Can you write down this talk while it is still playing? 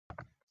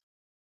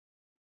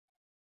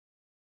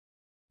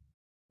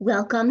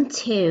Welcome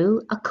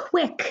to a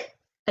quick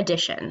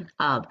edition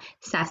of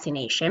Sassy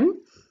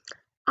Nation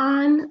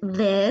on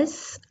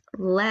this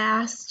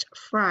last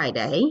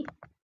Friday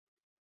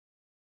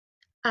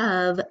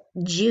of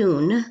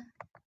June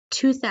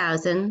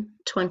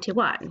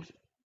 2021.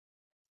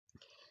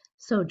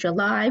 So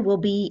July will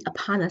be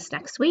upon us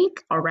next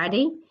week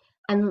already,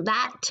 and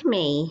that to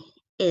me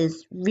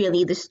is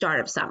really the start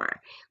of summer.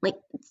 Like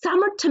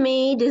summer to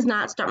me does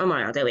not start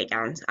Memorial Day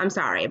weekend. I'm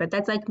sorry, but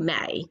that's like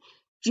May.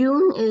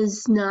 June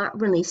is not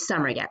really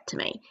summer yet to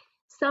me.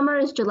 Summer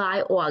is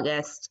July,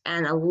 August,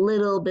 and a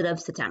little bit of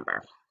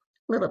September,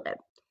 a little bit.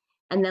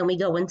 And then we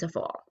go into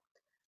fall.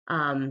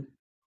 And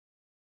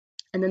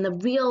then the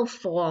real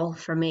fall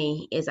for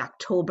me is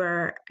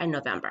October and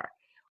November.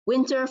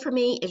 Winter for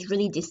me is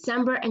really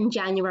December and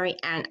January,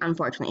 and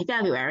unfortunately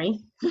February.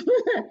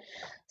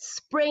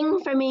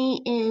 Spring for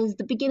me is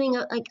the beginning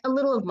of like a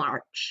little of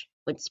March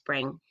with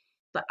spring.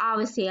 But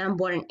obviously I'm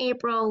born in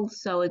April,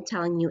 so it's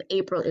telling you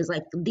April is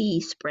like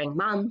the spring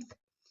month.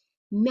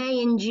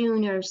 May and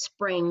June are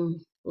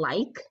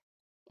spring-like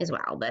as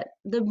well, but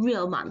the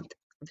real month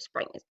of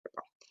spring is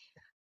April.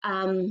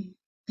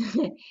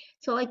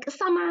 So like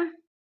summer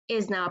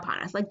is now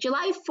upon us. Like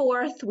July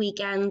 4th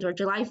weekend or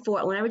July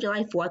 4th, whenever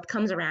July 4th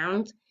comes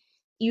around,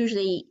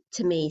 usually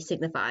to me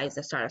signifies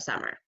the start of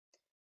summer.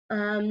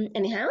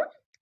 Anyhow,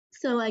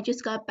 so I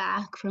just got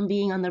back from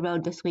being on the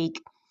road this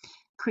week,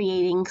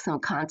 creating some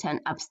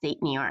content upstate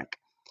New York,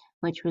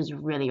 which was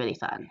really, really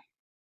fun.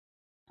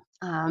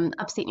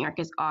 Upstate New York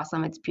is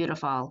awesome. It's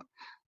beautiful.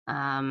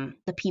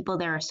 The people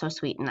there are so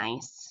sweet and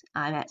nice.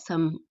 I met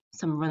some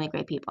really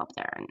great people up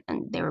there,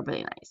 and they were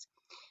really nice.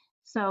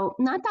 So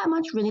not that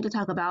much really to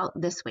talk about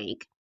this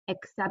week,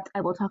 except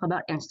I will talk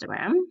about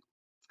Instagram.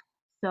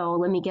 So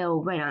let me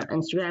go right on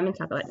Instagram and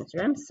talk about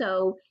Instagram.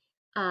 So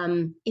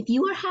if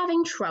you are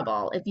having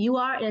trouble, if you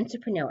are an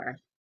entrepreneur,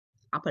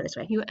 I'll put it this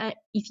way,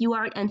 if you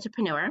are an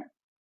entrepreneur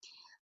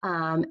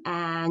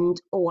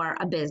and or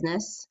a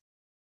business,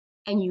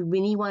 and you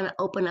really want to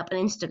open up an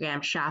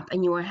Instagram shop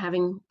and you are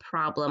having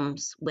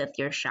problems with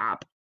your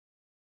shop,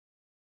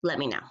 let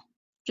me know.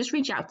 Just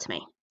reach out to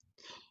me.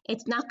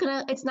 It's not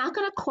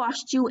gonna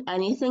cost you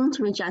anything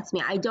to reach out to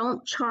me. I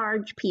don't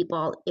charge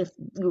people if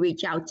you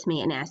reach out to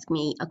me and ask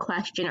me a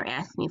question or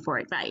ask me for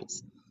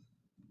advice.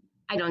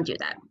 I don't do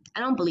that.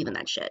 I don't believe in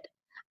that shit.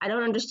 I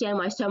don't understand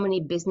why so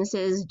many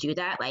businesses do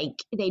that. Like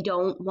they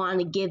don't want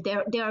to give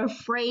they're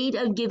afraid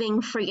of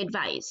giving free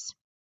advice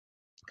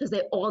because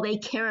all they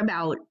care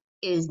about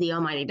is the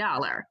almighty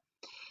dollar.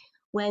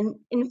 When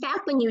in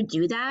fact, when you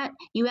do that,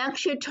 you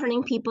actually are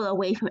turning people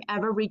away from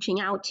ever reaching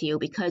out to you,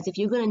 because if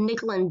you're going to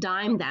nickel and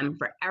dime them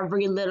for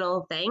every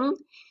little thing,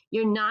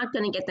 you're not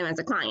going to get them as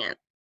a client.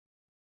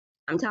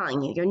 I'm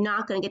telling you, you're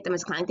not going to get them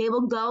as a client. They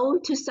will go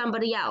to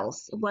somebody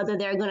else, whether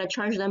they're going to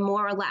charge them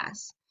more or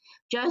less,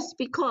 just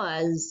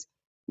because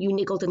you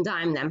nickel and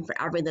dime them for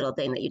every little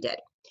thing that you did.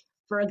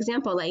 For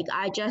example, like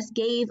I just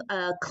gave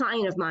a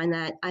client of mine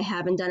that I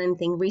haven't done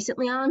anything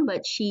recently on,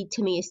 but she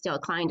to me is still a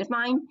client of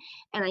mine,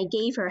 and I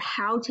gave her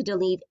how to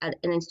delete an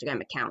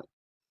Instagram account.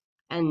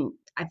 And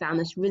I found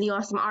this really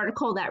awesome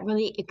article that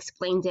really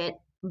explains it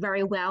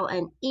very well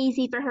and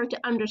easy for her to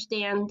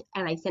understand,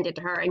 and I sent it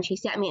to her, and she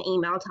sent me an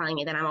email telling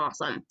me that I'm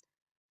awesome.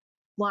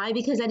 Why?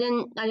 Because I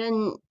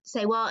didn't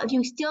say, well, if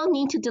you still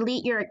need to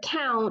delete your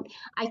account,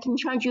 I can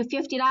charge you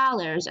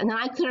 $50. And then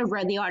I could have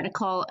read the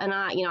article and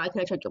I could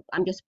have charged you,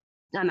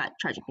 I'm not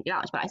charging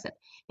 $50, but I said,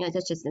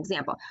 that's just an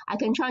example. I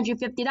can charge you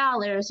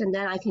 $50 and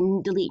then I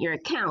can delete your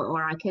account,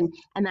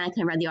 and then I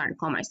can read the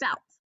article myself.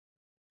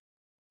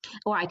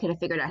 Or I could have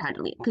figured out how to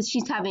delete, because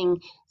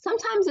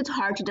sometimes it's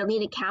hard to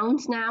delete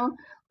accounts now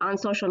on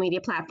social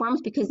media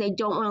platforms because they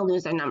don't want to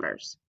lose their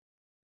numbers.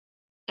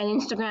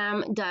 And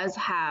Instagram does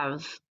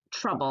have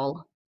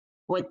trouble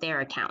with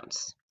their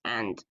accounts.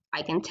 And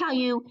I can tell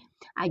you,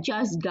 I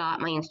just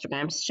got my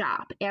Instagram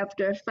shop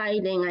after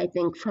fighting, I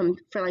think, for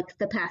like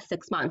the past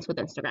 6 months with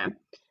Instagram.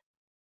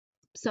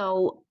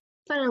 So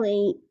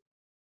finally,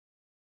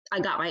 I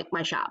got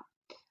my shop.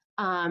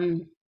 I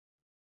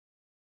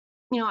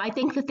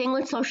think the thing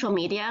with social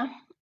media,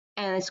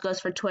 and this goes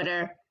for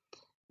Twitter,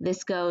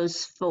 this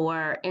goes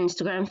for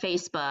Instagram,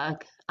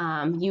 Facebook,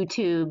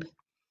 YouTube.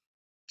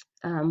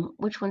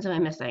 Which ones am I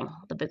missing?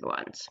 The bigger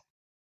ones.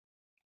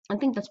 I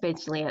think that's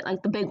basically it,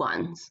 like the big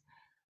ones.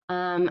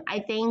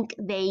 I think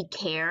they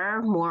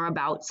care more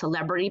about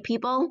celebrity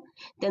people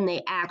than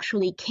they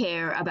actually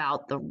care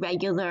about the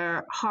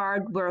regular,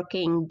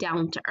 hardworking,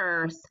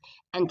 down-to-earth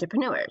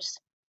entrepreneurs.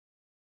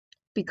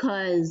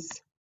 Because,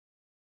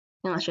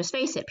 let's just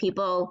face it,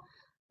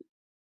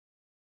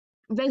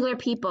 regular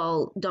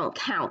people don't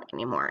count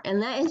anymore.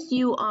 Unless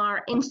you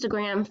are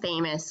Instagram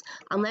famous,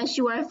 unless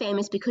you are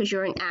famous because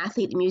you're an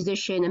athlete, a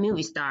musician, a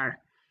movie star,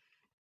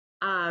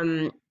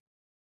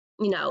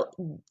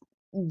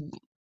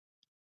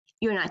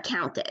 you're not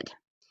counted.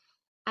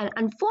 And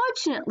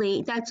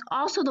unfortunately, that's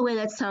also the way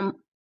that some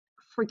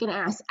freaking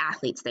ass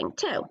athletes think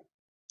too.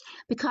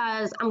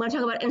 Because I'm going to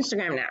talk about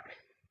Instagram now.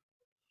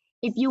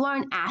 If you are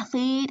an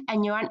athlete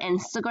and you're on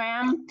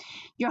Instagram,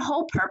 your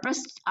whole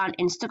purpose on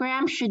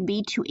Instagram should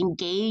be to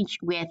engage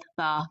with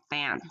the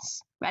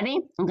fans. Ready?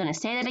 I'm going to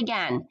say that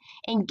again.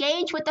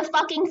 Engage with the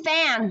fucking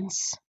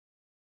fans.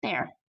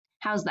 There.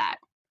 How's that?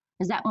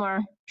 Is that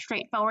more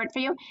straightforward for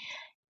you?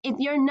 If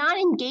you're not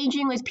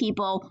engaging with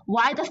people,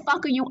 why the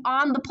fuck are you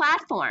on the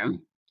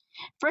platform?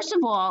 First of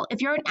all,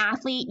 if you're an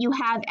athlete, you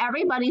have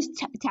everybody's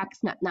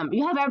text number.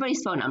 You have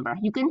everybody's phone number.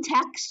 You can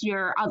text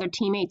your other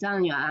teammates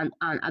on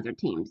other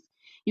teams.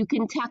 You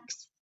can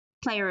text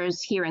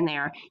players here and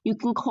there. You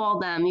can call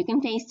them. You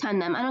can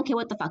FaceTime them. I don't care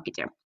what the fuck you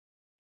do.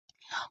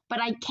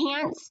 But I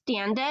can't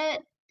stand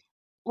it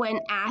when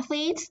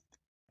athletes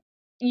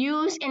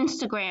use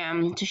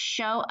Instagram to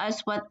show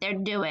us what they're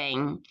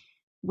doing.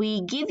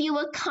 We give you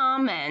a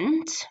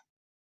comment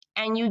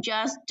and you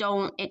just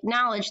don't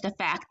acknowledge the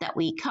fact that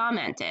we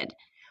commented,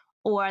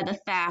 or the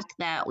fact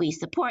that we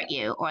support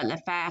you, or the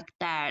fact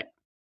that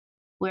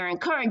we're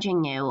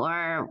encouraging you,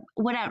 or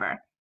whatever.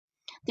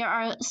 There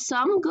are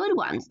some good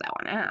ones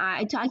though.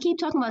 I keep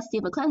talking about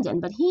Steve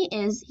McClendon, but he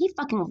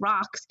fucking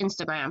rocks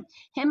Instagram.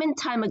 Him and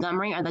Ty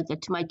Montgomery are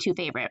my two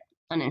favorite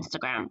on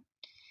Instagram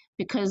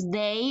because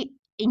they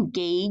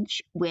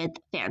engage with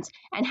fans.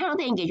 And how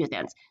do they engage with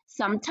fans?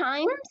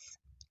 Sometimes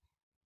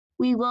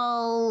we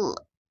will,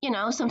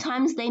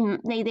 sometimes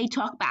they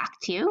talk back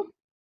to you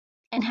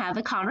and have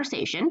a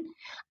conversation.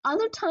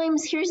 Other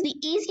times, here's the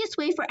easiest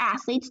way for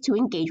athletes to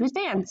engage with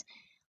fans.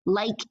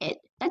 Like it.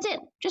 That's it.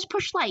 Just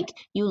push like.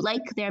 You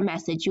like their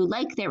message. You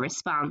like their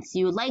response.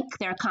 You like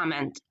their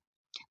comment.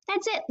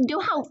 That's it. Do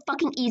how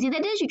fucking easy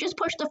that is. You just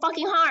push the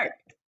fucking heart.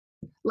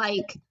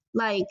 Like.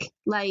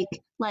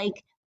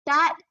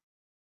 That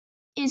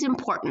is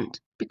important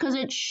because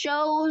it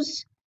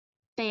shows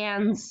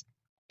fans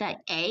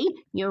that A,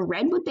 you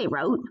read what they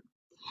wrote.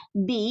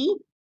 B,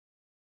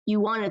 you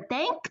want to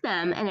thank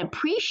them and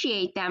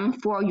appreciate them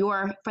for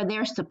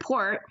their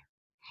support.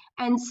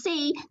 And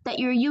C, that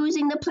you're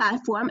using the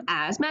platform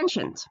as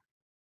mentioned.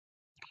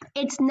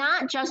 It's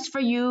not just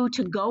for you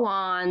to go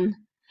on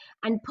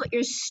and put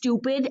your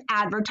stupid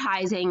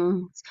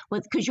advertising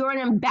because you're an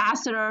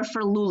ambassador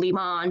for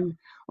Lululemon,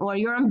 or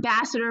you're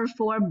ambassador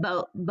for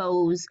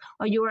Bose,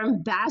 or you're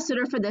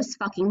ambassador for this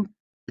fucking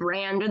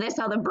brand or this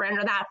other brand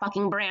or that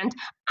fucking brand.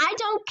 I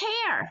don't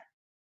care.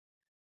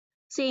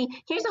 See,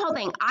 here's the whole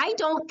thing.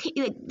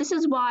 This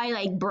is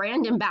why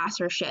brand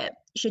ambassadorship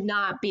should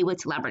not be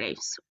with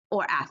celebrities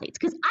or athletes,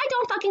 because I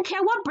don't fucking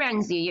care what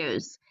brands you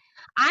use.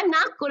 I'm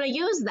not going to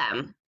use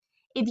them.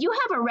 If you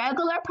have a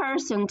regular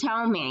person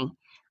tell me,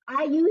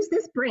 I use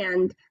this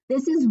brand,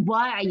 this is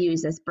why I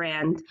use this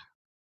brand,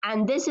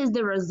 and this is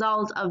the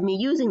result of me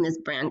using this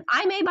brand,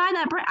 I may buy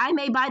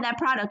that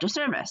product or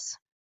service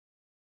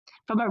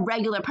from a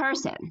regular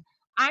person.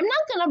 I'm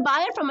not going to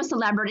buy it from a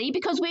celebrity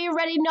because we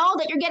already know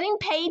that you're getting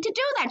paid to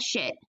do that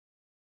shit.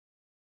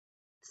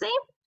 See?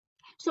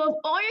 So if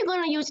all you're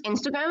going to use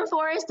Instagram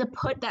for is to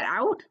put that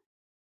out,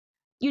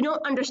 you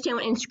don't understand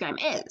what Instagram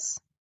is.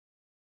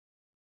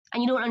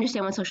 And you don't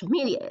understand what social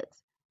media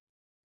is.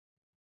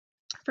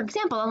 For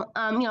example,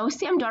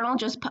 Sam Darnold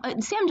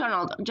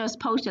just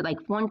posted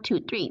 1, 2,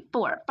 3,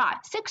 4, 5,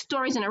 6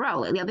 stories in a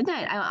row the other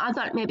day. I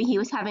thought maybe he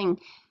was having,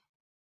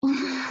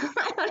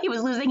 I thought he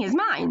was losing his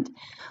mind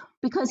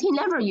because he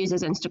never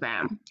uses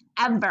Instagram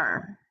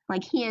ever.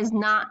 He is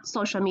not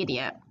social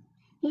media.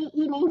 He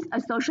needs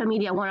a social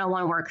media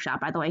 101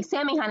 workshop. By the way,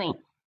 Sammy, honey,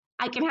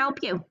 I can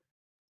help you.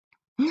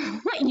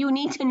 You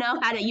need to know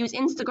how to use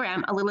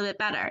Instagram a little bit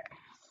better.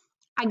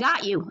 I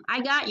got you.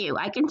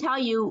 I can tell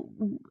you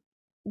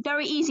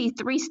very easy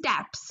 3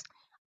 steps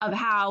of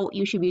how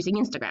you should be using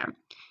Instagram.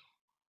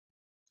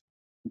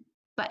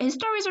 But his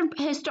stories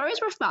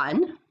were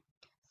fun,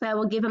 so I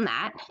will give him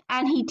that.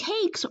 And he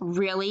takes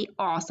really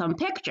awesome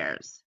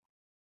pictures.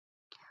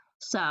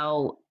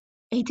 So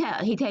he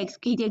takes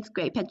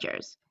great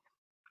pictures.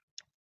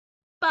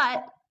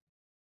 But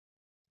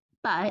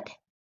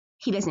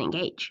he doesn't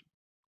engage.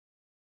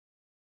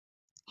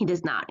 He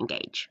does not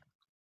engage.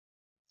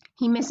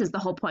 He misses the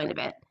whole point of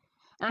it.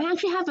 And I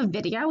actually have a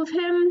video of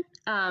him.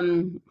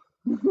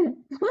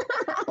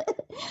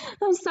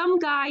 Some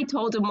guy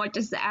told him what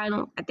to say. I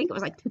think it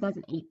was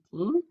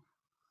 2018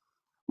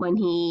 when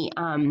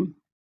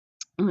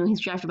he's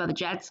drafted by the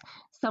Jets.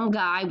 Some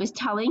guy was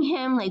telling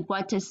him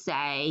what to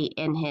say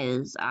in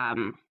his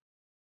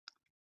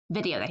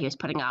video that he was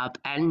putting up,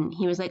 and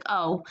he was like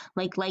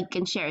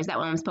and share. Is that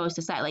what I'm supposed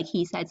to say?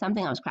 He said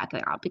something. I was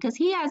cracking up because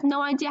he has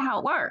no idea how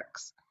it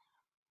works.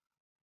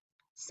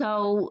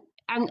 So,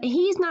 and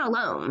he's not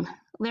alone.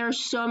 There are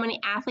so many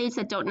athletes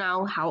that don't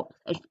know how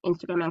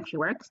Instagram actually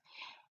works,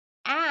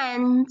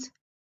 and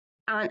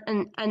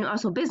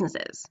also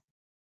businesses.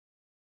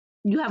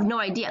 You have no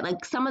idea.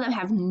 Some of them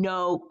have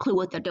no clue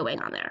what they're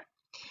doing on there.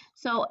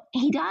 So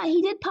he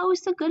did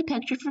post a good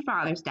picture for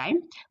Father's Day,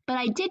 but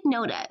I did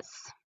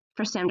notice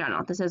for Sam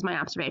Darnold, this is my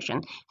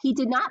observation, he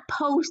did not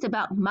post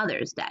about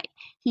Mother's Day.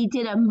 He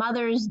did a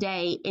Mother's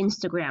Day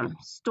Instagram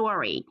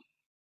story,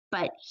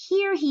 but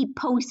here he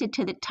posted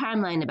to the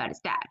timeline about his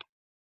dad.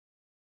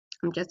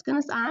 I'm just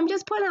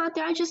putting out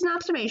there, it's just an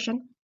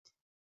observation.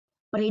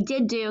 But he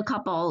did do a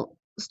couple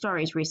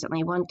stories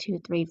recently. 1, 2,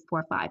 3,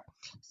 4, 5.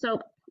 So,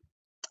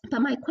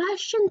 but my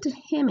question to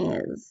him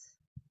is,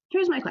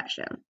 here's my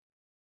question.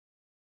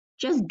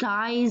 Just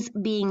guys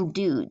being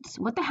dudes.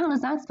 What the hell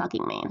does that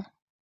fucking mean?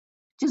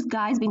 Just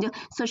guys being dudes.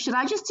 So should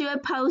I just do a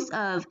post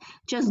of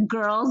just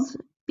girls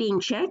being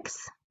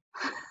chicks?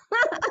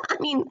 I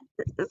mean,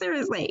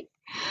 seriously.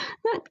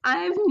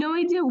 I have no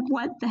idea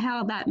what the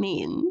hell that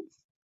means.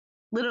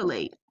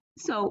 Literally.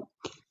 So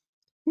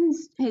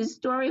his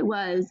story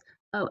was,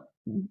 oh,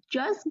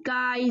 just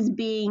guys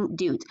being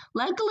dudes.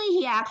 Luckily,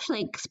 he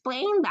actually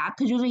explained that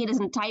because usually he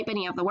doesn't type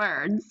any of the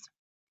words.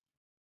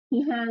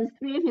 He has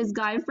 3 of his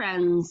guy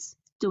friends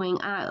doing,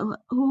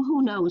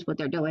 who knows what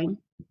they're doing.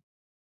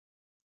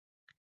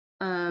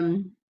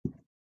 And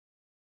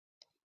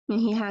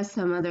he has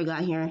some other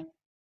guy here.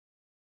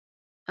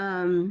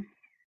 Let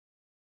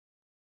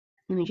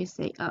me just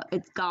say,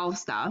 it's golf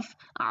stuff,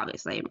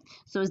 obviously.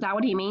 So is that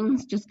what he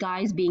means? Just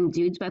guys being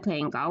dudes by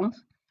playing golf?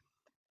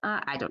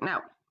 I don't know.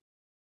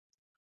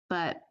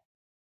 But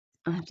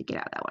I'll have to get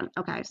out that one.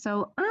 Okay,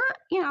 so,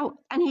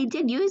 and he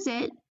did use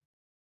it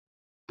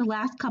the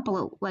last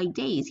couple of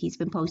days. He's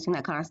been posting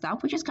that kind of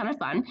stuff, which is kind of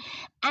fun.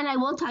 And I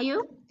will tell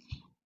you,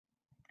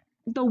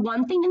 the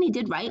one thing that he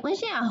did right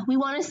was, we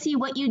want to see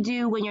what you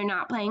do when you're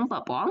not playing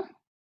football.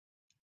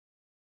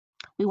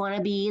 We want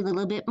to be a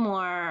little bit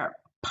more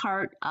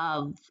part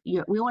of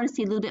we want to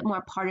see a little bit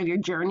more part of your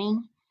journey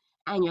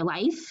and your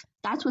life.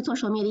 That's what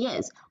social media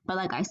is. But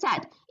like I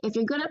said, if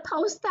you're going to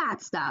post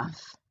that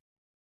stuff,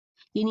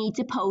 you need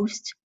to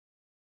post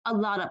a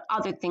lot of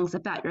other things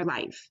about your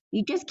life.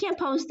 You just can't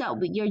post that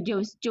you're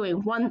just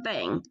doing one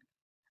thing.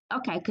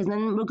 Okay, because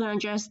then we're going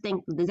to just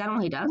think, is that all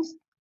he does?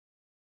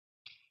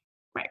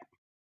 Right.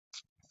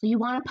 So you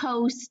want to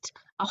post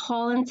a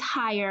whole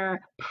entire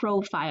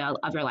profile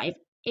of your life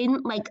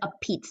in like a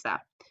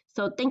pizza.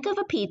 So think of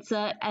a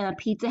pizza, and a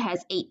pizza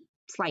has 8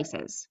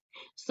 slices.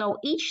 So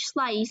each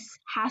slice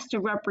has to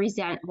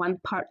represent one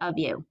part of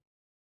you.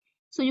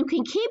 So you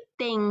can keep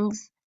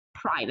things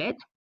private,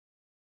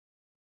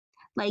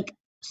 like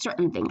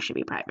certain things should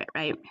be private,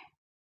 right?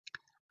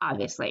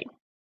 Obviously.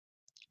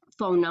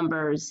 Phone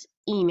numbers,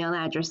 email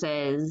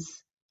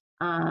addresses,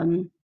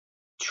 kind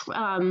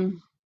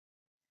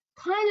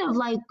of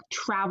like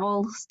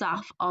travel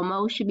stuff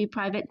almost should be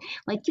private.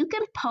 Like you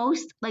can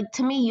post, like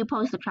to me, you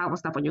post the travel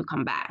stuff when you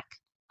come back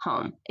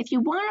home. If you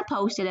want to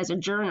post it as a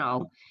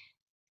journal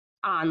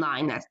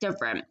online, that's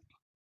different.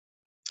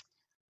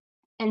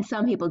 And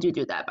some people do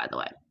that, by the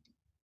way.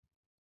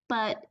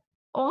 But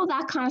all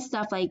that kind of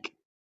stuff, like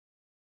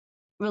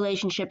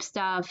relationship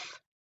stuff,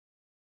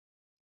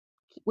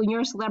 when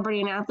you're a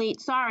celebrity and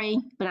athlete, sorry,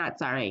 but not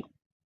sorry.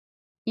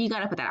 You got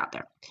to put that out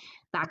there.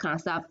 That kind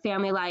of stuff,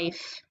 family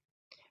life,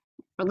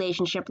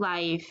 relationship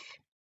life,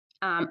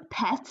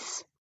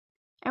 pets.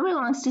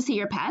 Everyone wants to see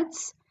your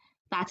pets.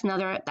 That's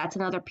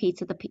another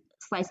pizza,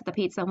 slice of the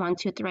pizza. 1,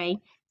 2, 3.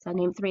 So I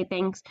named 3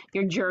 things.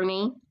 Your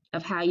journey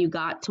of how you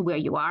got to where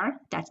you are.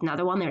 That's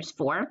another one. There's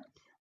 4.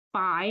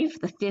 5,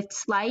 the 5th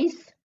slice.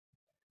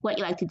 What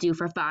you like to do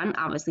for fun.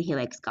 Obviously, he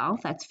likes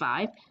golf. That's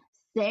 5.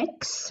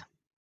 6,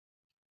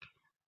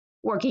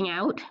 working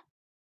out.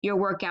 Your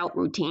workout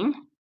routine.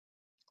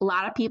 A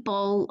lot of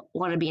people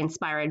want to be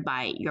inspired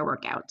by your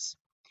workouts.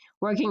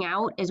 Working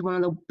out is one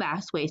of the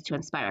best ways to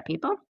inspire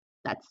people.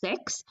 That's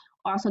 6.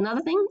 Also,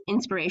 another thing,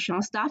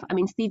 inspirational stuff. I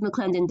mean, Steve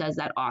McClendon does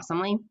that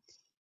awesomely,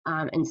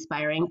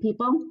 inspiring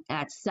people.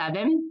 That's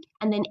 7.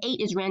 And then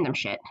 8 is random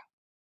shit.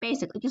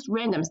 Basically, just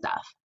random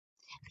stuff.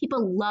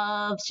 People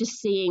love just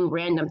seeing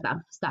random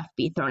stuff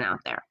be thrown out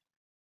there.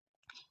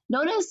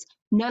 Notice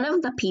none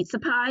of the pizza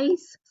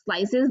pies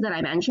slices that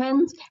I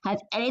mentioned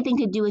have anything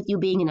to do with you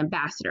being an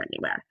ambassador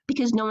anywhere,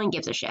 because no one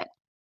gives a shit.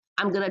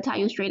 I'm going to tell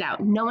you straight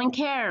out, no one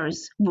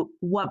cares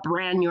what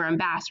brand you're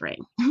ambassadoring.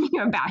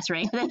 You're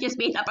ambassadoring. That just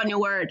made up a new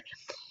word.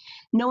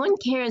 No one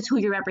cares who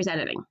you're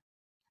representing.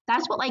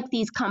 That's what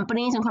these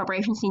companies and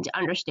corporations need to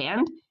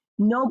understand.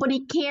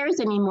 Nobody cares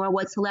anymore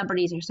what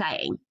celebrities are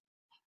saying.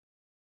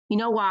 You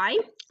know why?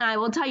 I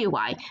will tell you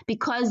why.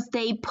 Because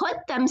they put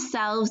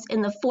themselves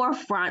in the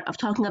forefront of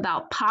talking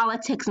about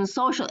politics and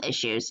social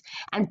issues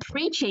and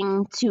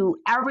preaching to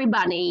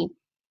everybody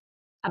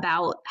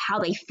about how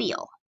they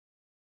feel.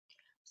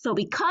 So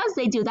because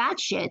they do that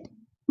shit,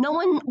 no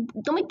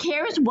one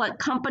cares what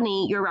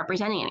company you're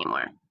representing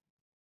anymore.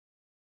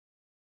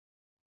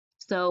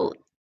 So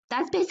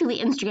that's basically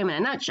Instagram in a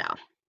nutshell.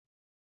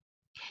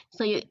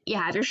 So you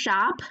have your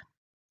shop,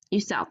 you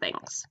sell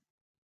things.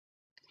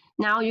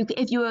 Now,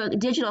 if you're a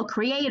digital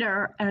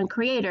creator,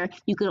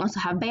 you could also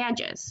have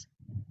badges.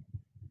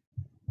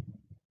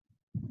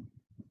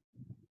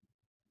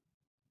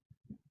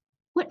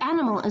 What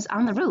animal is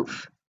on the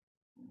roof?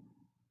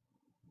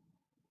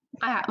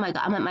 My God,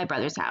 I'm at my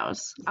brother's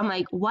house. I'm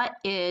like, what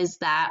is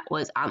that?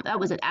 That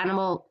was an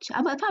animal.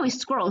 Probably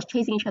squirrels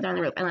chasing each other on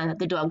the roof, and then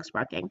the dog's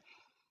barking.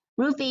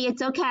 Roofie,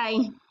 it's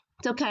okay.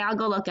 It's okay. I'll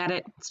go look at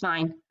it. It's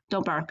fine.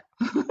 Don't bark.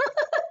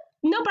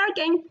 No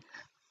barking.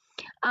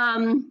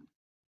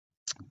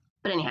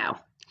 But anyhow,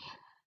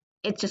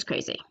 it's just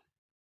crazy.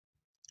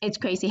 It's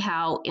crazy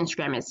how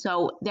Instagram is.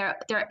 So they're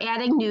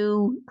adding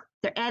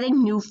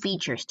new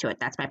features to it.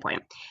 That's my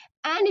point.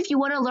 And if you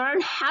want to learn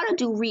how to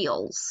do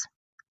reels,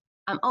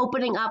 I'm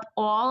opening up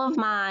all of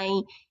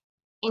my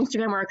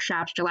Instagram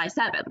workshops July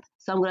 7th.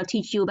 So I'm going to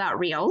teach you about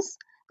reels.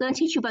 I'm going to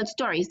teach you about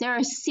stories. There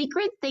are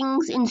secret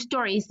things in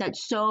stories that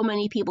so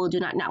many people do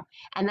not know,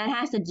 and that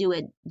has to do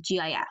with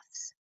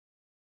GIFs.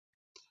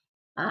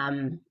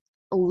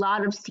 A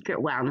lot of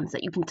secret ones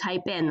that you can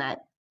type in that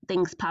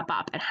things pop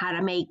up, and how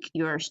to make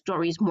your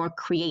stories more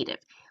creative.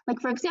 Like,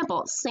 for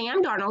example,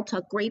 Sam Darnold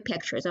took great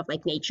pictures of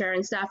like nature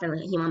and stuff, and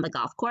him on the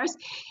golf course.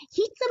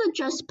 He could have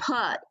just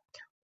put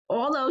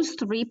all those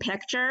 3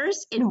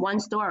 pictures in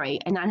one story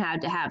and not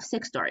had to have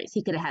 6 stories.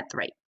 He could have had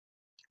 3.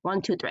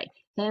 1, 2, 3.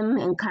 Him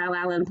and Kyle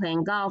Allen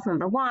playing golf,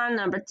 number 1.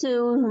 Number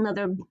 2,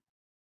 another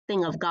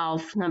thing of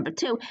golf, number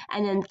 2.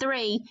 And then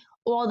 3,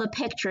 all the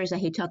pictures that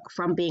he took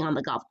from being on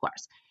the golf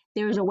course.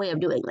 There's a way of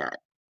doing that.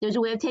 There's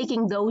a way of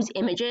taking those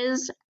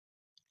images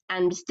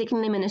and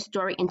sticking them in a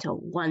story into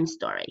one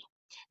story,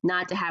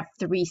 not to have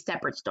 3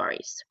 separate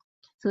stories.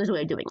 So there's a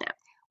way of doing that.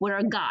 What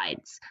are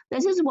guides?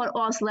 This is what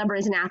all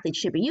celebrities and athletes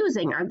should be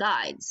using, are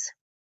guides.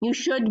 You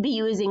should be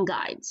using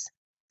guides.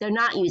 They're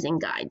not using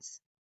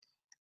guides.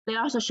 They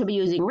also should be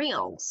using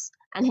reels,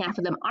 and half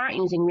of them aren't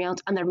using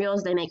reels, and the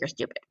reels they make are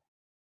stupid.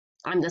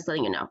 I'm just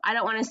letting you know. I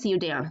don't want to see you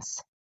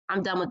dance.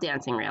 I'm done with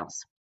dancing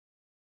reels.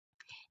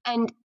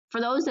 And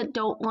for those that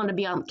don't want to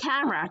be on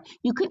camera,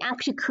 you can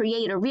actually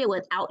create a reel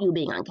without you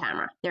being on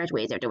camera. There's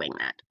ways of doing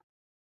that.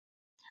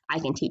 I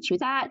can teach you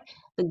that,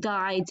 the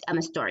guides, and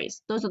the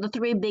stories. Those are the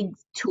 3 big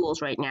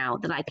tools right now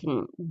that I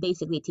can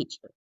basically teach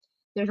you.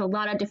 There's a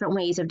lot of different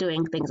ways of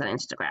doing things on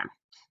Instagram.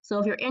 So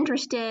if you're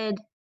interested,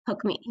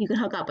 you can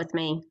hook up with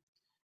me.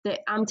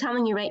 I'm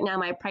telling you right now,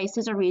 my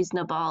prices are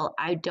reasonable.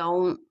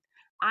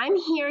 I'm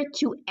here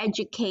to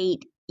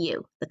educate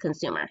you, the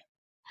consumer.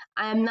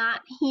 I'm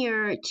not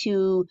here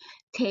to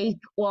take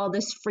all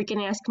this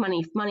freaking ass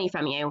money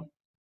from you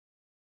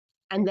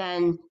and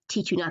then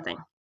teach you nothing.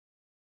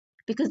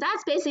 Because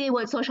that's basically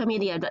what social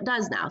media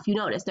does now. If you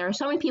notice, there are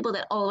so many people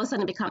that all of a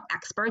sudden become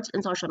experts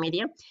in social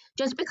media.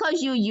 Just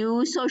because you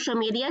use social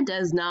media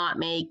does not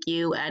make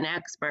you an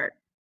expert.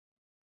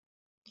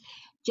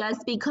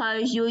 Just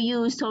because you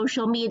use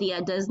social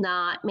media does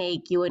not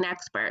make you an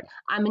expert.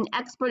 I'm an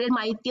expert in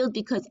my field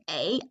because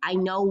A, I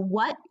know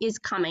what is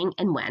coming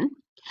and when.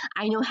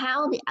 I know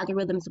how the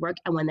algorithms work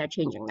and when they're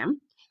changing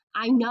them.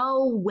 I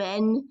know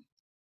when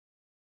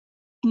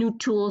new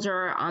tools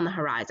are on the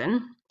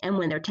horizon and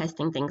when they're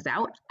testing things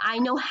out. I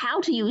know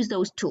how to use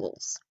those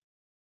tools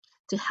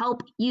to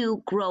help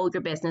you grow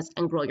your business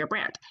and grow your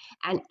brand.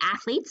 And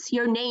athletes,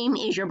 your name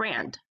is your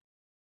brand.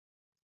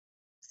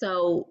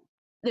 So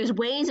there's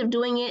ways of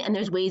doing it and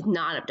there's ways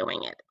not of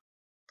doing it.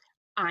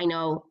 I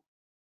know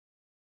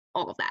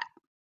all of that.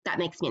 That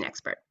makes me an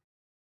expert.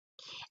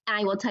 And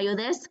I will tell you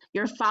this,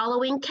 your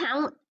following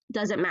count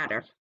doesn't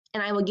matter.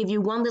 And I will give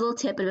you one little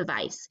tip of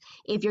advice.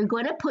 If you're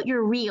going to put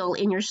your reel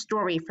in your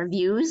story for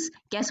views,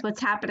 guess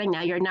what's happening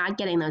now? You're not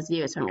getting those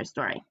views from your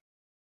story.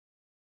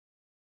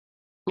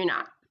 You're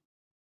not.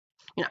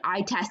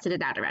 I tested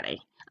it out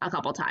already a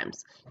couple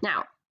times.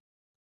 Now,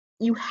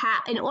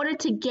 in order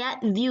to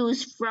get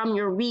views from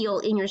your reel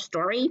in your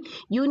story,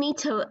 you need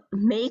to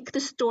make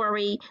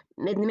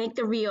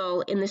the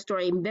reel in the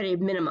story very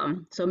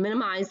minimum. So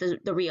minimize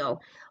the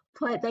reel.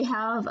 They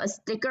have a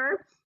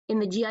sticker in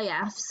the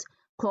GIFs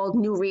called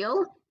New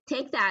Reel.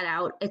 Take that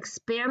out,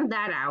 expand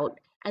that out,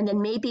 and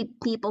then maybe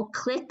people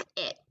click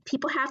it.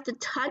 People have to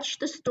touch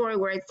the story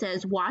where it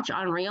says watch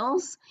on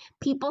Reels.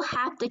 People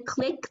have to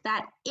click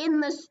that in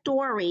the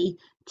story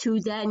to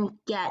then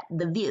get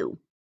the view.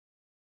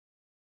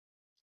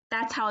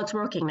 That's how it's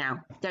working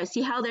now.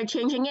 See how they're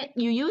changing it?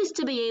 You used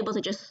to be able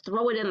to just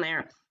throw it in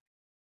there,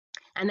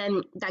 and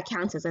then that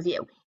counts as a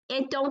view.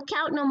 It don't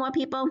count no more,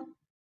 people.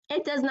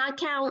 It does not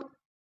count.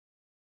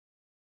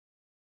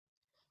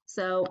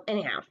 So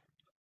anyhow,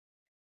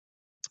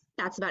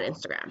 that's about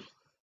Instagram.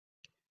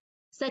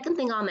 Second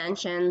thing I'll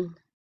mention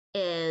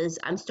is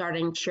I'm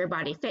starting Cheer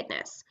Body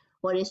Fitness.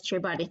 What is Cheer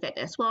Body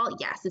Fitness? Well,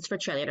 yes, it's for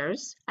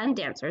cheerleaders and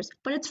dancers,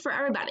 but it's for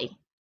everybody.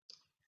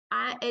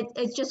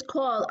 It's just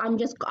I'm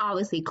just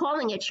obviously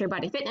calling it Cheer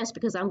Body Fitness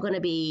because I'm going to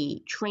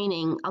be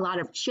training a lot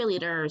of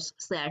cheerleaders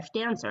 /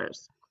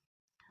 dancers,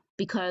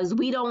 because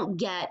we don't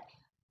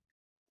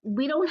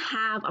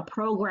have a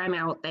program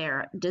out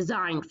there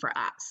designed for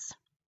us.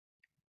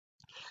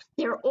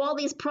 There are all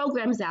these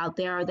programs out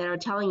there that are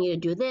telling you to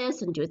do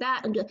this and do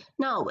that and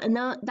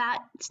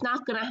that's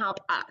not going to help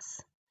us.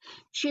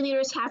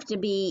 Cheerleaders have to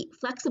be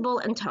flexible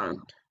and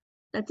toned.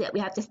 That's it. We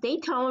have to stay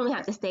toned. We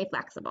have to stay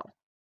flexible.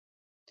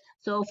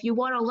 So if you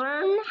want to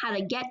learn how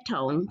to get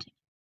toned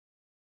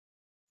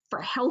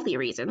for healthy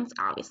reasons,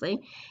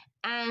 obviously,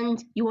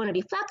 and you want to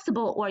be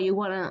flexible or you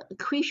want to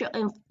increase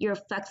your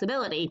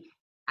flexibility,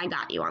 I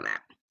got you on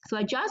that. So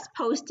I just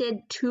posted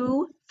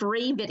 2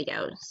 free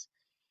videos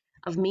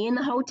of me in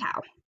the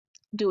hotel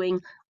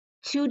doing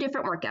 2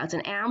 different workouts,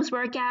 an arms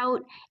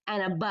workout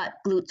and a butt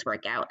glutes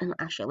workout, and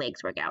actually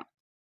legs workout,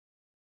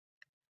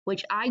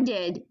 which I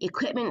did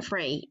equipment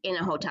free in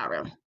a hotel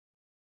room.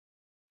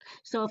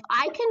 So if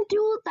I can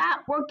do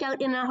that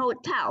workout in a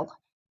hotel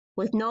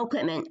with no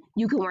equipment,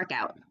 you can work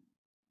out.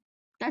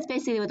 That's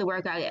basically what the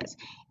workout is.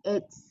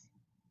 It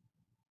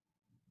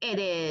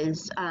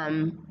is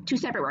 2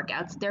 separate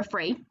workouts. They're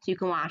free, so you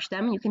can watch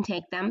them, you can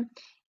take them,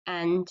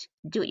 and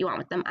do what you want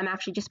with them. I'm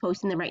actually just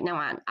posting them right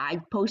now I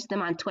post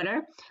them on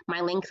Twitter.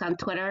 My link's on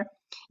Twitter.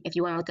 If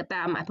you want to look at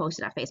them, I post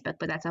it on Facebook,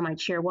 but that's on my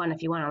cheer one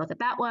if you want to look at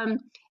that one.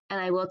 And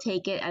I will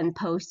take it and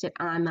post it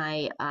on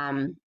my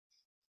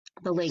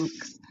the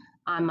links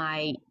on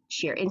my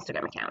cheer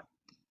Instagram account.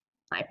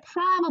 I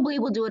probably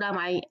will do it on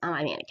my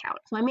main account.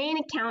 So my main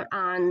account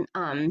on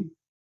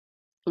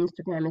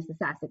Instagram is the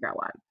Sassy Girl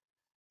one.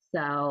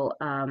 So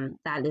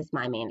that is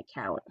my main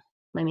account.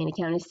 My main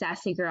account is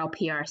Sassy Girl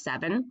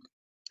PR7.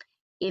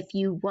 If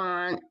you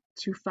want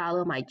to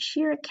follow my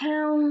cheer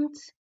account,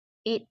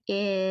 it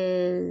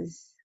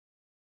is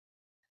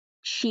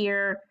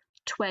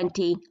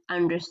cheer20_20.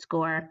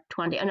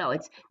 Oh no,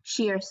 it's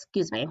cheer,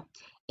 excuse me.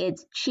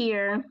 It's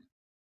cheer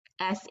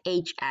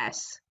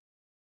SHS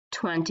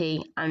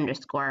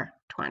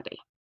 20_20.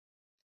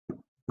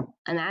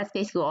 And that's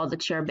basically all the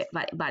cheer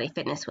body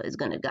fitness is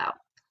going to go.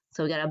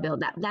 So we got to build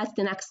that. That's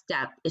the next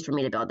step, is for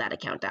me to build that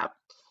account up.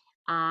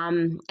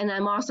 And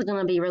I'm also going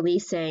to be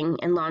releasing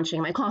and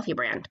launching my coffee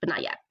brand, but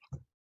not yet.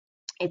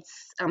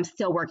 I'm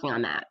still working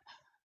on that,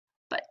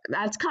 but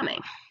that's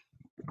coming.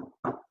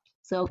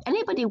 So if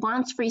anybody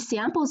wants free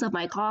samples of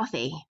my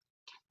coffee,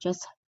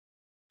 just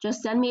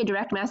send me a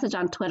direct message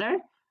on Twitter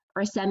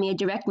or send me a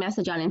direct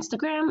message on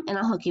Instagram, and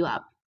I'll hook you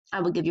up.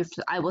 I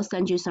will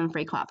send you some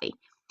free coffee.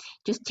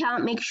 Just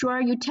make sure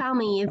you tell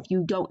me if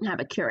you don't have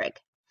a Keurig,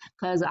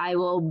 because I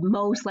will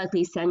most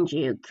likely send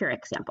you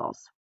Keurig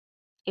samples.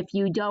 If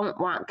you don't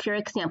want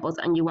Keurig samples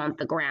and you want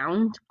the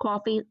ground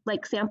coffee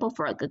sample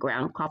for a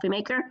ground coffee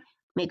maker,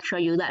 make sure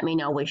you let me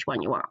know which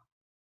one you want.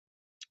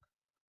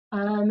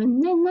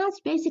 And then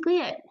that's basically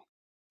it.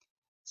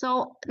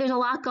 So there's a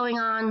lot going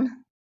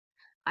on.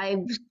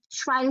 I've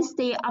tried to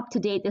stay up to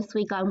date this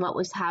week on what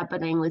was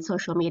happening with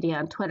social media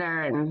on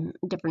Twitter and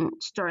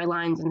different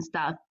storylines and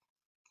stuff.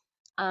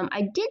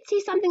 I did see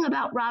something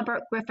about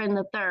Robert Griffin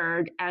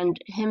III and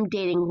him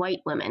dating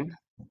white women,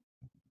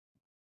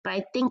 but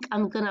I think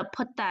I'm going to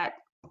put that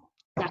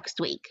next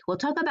week. We'll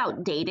talk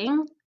about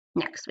dating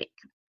next week.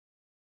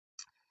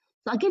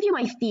 So I'll give you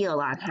my feel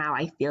on how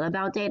I feel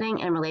about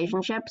dating and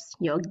relationships.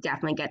 You'll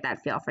definitely get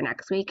that feel for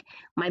next week.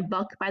 My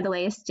book, by the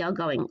way, is still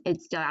going.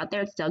 It's still out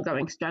there. It's still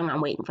going strong.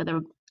 I'm waiting for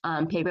the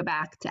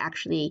paperback to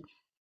actually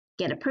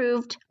get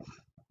approved.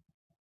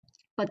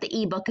 But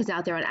the ebook is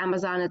out there on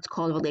Amazon. It's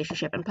called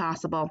Relationship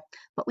Impossible.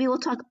 But we will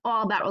talk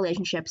all about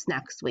relationships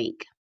next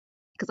week,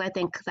 because I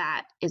think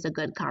that is a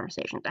good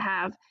conversation to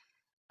have.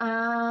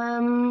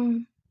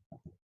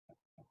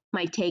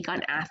 My take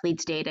on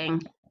athletes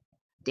dating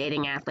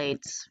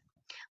athletes,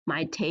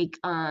 my take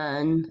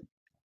on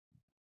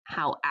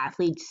how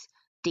athletes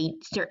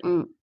date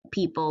certain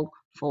people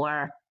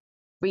for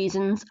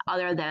reasons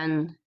other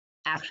than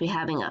actually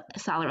having a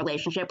solid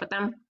relationship with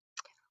them.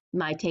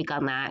 My take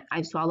on that.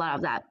 I saw a lot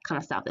of that kind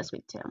of stuff this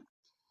week too.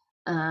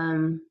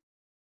 I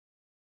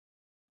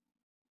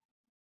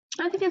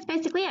think that's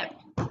basically it.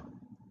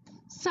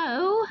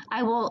 So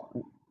I will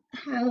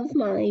have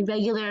my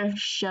regular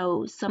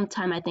show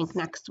sometime, I think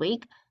next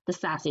week, the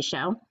Sassy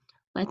Show.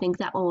 I think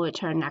that will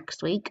return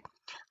next week.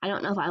 I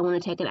don't know if I want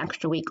to take an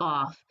extra week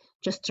off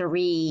just to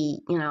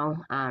regroup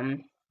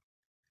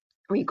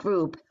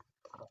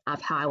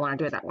of how I want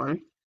to do that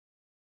one.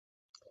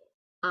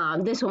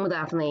 This one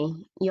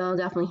you'll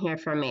definitely hear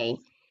from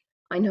me.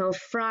 I know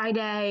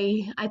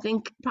Friday, I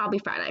think probably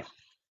Friday,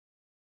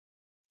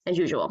 as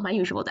usual, my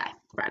usual day,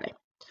 Friday.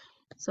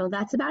 So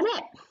that's about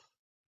it.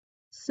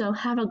 So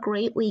have a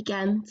great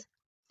weekend,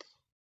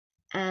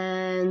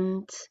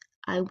 and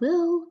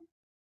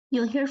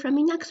you'll hear from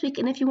me next week.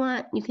 And if you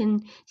want, you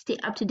can stay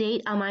up to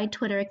date on my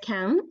Twitter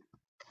account.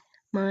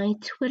 My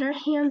Twitter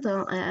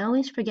handle, I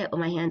always forget what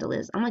my handle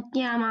is. I'm like,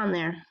 yeah, I'm on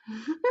there.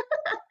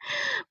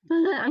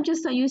 But I'm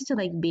just so used to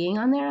being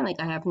on there, I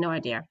have no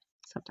idea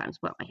sometimes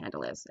what my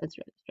handle is. It's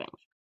really strange.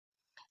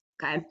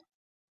 Okay.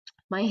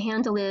 My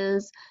handle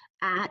is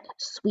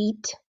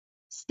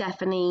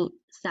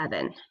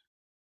 @SweetStephanie7.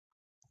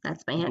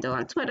 That's my handle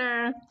on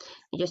Twitter.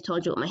 I just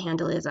told you what my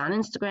handle is on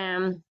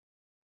Instagram.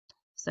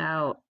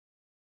 So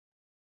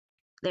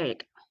there you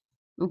go.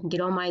 You can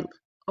get all my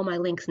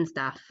links and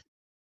stuff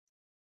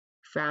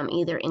from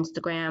either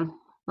Instagram,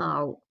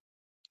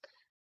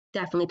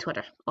 definitely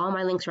Twitter. All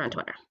my links are on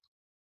Twitter.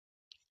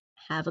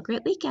 Have a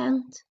great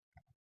weekend.